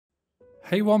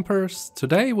Hey Wompers,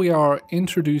 today we are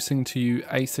introducing to you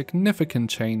a significant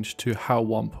change to how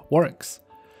Womp works.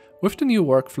 With the new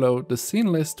workflow, the scene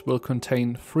list will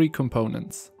contain three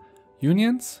components: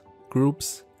 unions,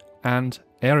 groups, and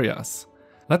areas.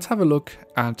 Let's have a look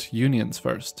at unions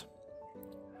first.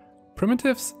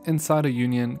 Primitives inside a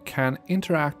union can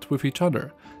interact with each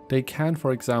other. They can,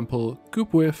 for example,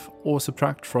 group with or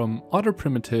subtract from other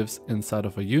primitives inside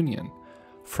of a union.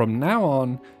 From now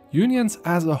on, unions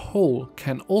as a whole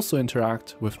can also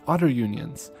interact with other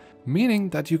unions, meaning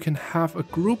that you can have a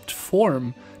grouped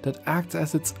form that acts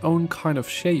as its own kind of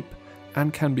shape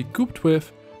and can be grouped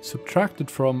with,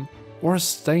 subtracted from, or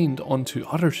stained onto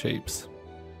other shapes.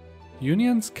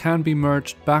 Unions can be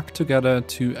merged back together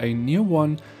to a new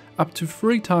one up to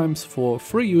 3 times for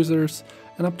free users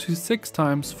and up to 6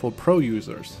 times for pro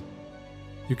users.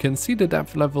 You can see the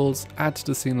depth levels at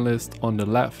the scene list on the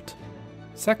left.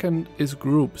 Second is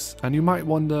groups, and you might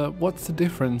wonder, what's the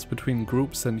difference between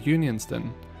groups and unions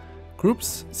then?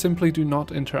 Groups simply do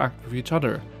not interact with each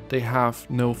other, they have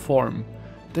no form.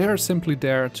 They are simply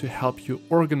there to help you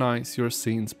organize your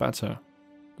scenes better.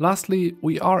 Lastly,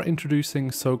 we are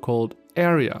introducing so-called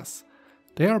areas.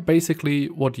 They are basically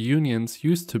what unions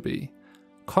used to be.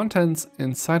 Contents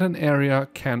inside an area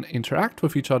can interact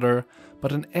with each other,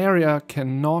 but an area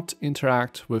cannot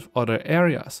interact with other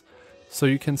areas. So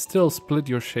you can still split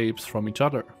your shapes from each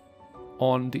other.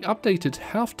 On the updated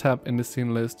health tab in the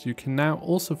scene list, you can now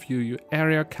also view your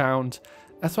area count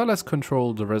as well as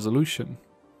control the resolution.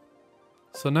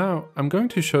 So now I'm going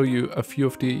to show you a few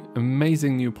of the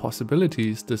amazing new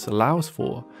possibilities this allows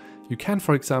for. You can,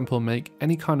 for example, make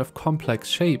any kind of complex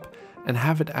shape and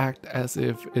have it act as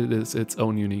if it is its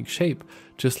own unique shape,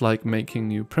 just like making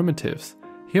new primitives.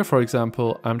 Here, for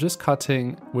example, I'm just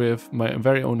cutting with my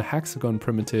very own hexagon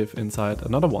primitive inside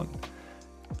another one.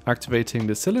 Activating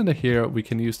the cylinder here, we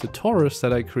can use the torus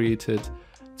that I created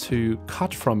to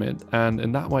cut from it, and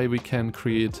in that way we can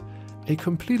create a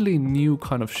completely new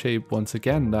kind of shape once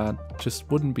again that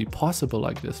just wouldn't be possible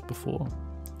like this before.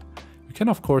 You can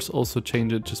of course also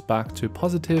change it just back to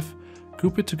positive,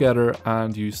 group it together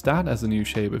and use that as a new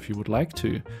shape if you would like to.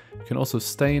 You can also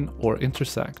stain or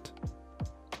intersect.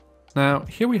 Now,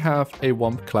 here we have a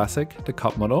Womp Classic, the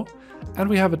cup model, and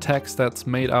we have a text that's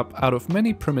made up out of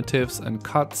many primitives and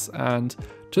cuts, and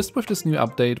just with this new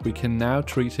update we can now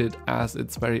treat it as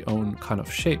its very own kind of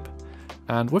shape.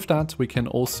 And with that we can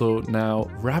also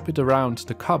now wrap it around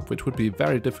the cup, which would be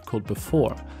very difficult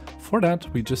before. For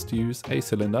that we just use a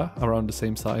cylinder around the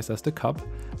same size as the cup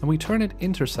and we turn it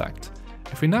intersect.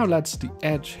 If we now let the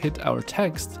edge hit our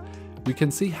text, we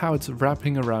can see how it's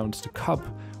wrapping around the cup,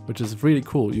 which is really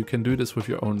cool. You can do this with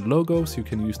your own logos, you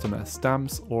can use them as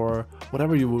stamps or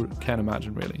whatever you can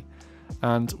imagine really.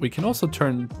 And we can also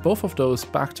turn both of those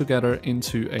back together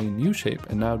into a new shape,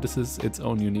 and now this is its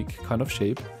own unique kind of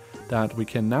shape that we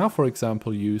can now, for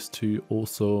example, use to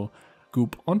also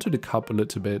goop onto the cup a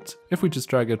little bit if we just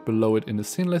drag it below it in the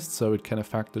scene list so it can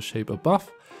affect the shape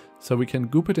above. So we can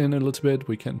goop it in a little bit,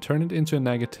 we can turn it into a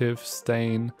negative,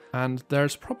 stain, and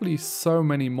there's probably so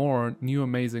many more new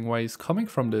amazing ways coming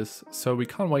from this, so we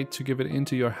can't wait to give it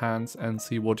into your hands and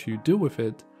see what you do with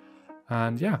it.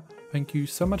 And yeah, thank you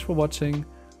so much for watching,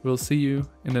 we'll see you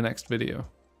in the next video.